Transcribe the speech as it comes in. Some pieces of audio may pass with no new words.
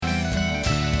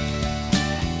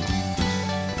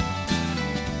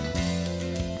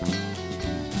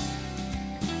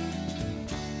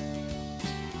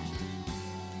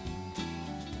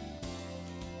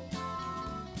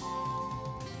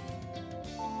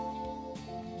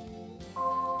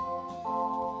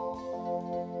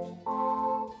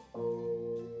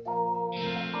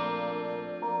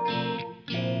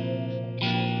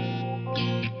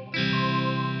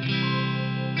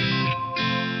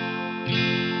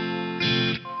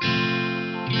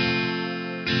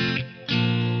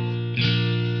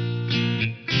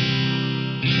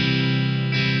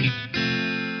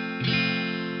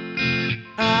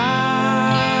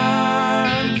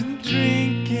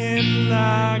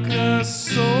like a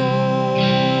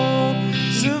soul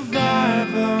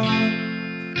survivor.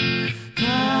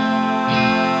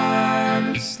 Tired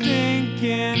of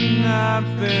stinking,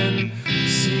 I've been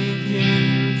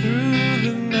sinking through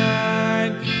the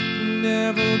night,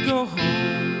 never go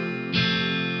home.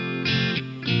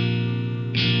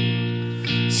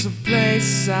 It's a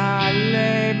place I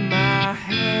lay my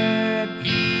head,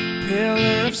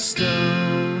 pillar of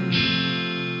stone,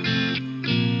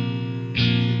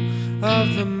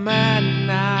 of the man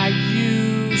I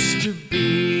used to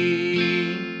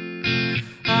be.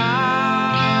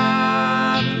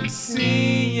 I've been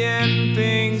seeing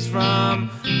things from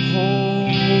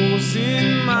holes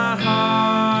in my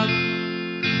heart.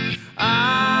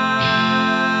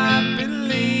 I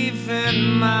believe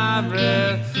in my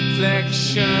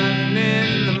reflection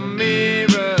in the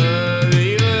mirror.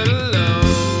 Leave it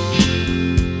alone.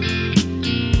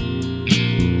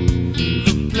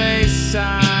 The place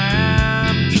I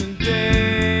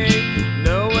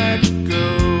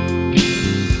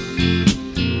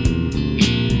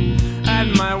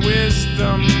my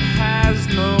wisdom has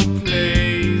no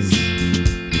place.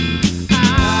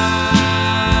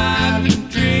 I've been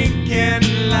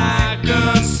drinking like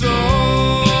a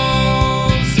soul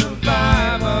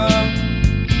survivor.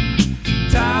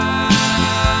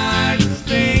 Tired of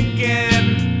thinking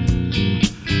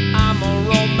I'm a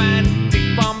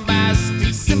romantic,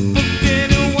 bombastic, simple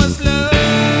kid who was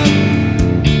loved.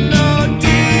 No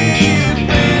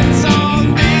difference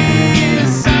on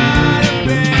this side of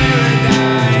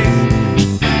paradise.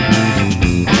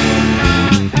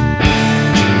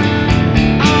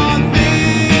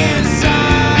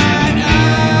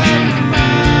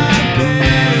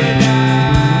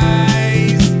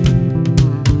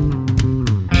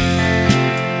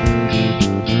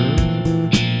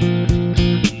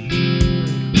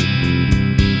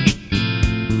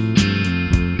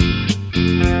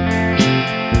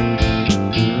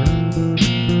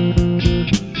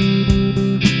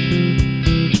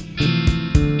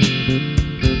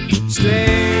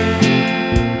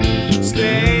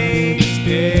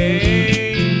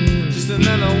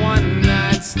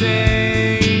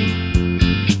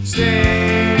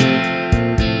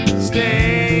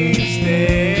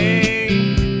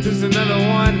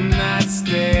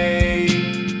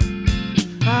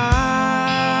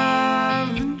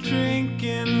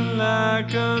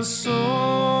 Like a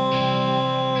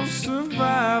soul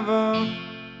survivor,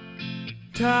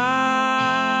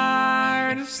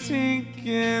 tired of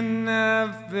stinking,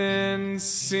 I've been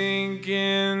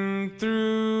sinking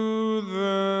through the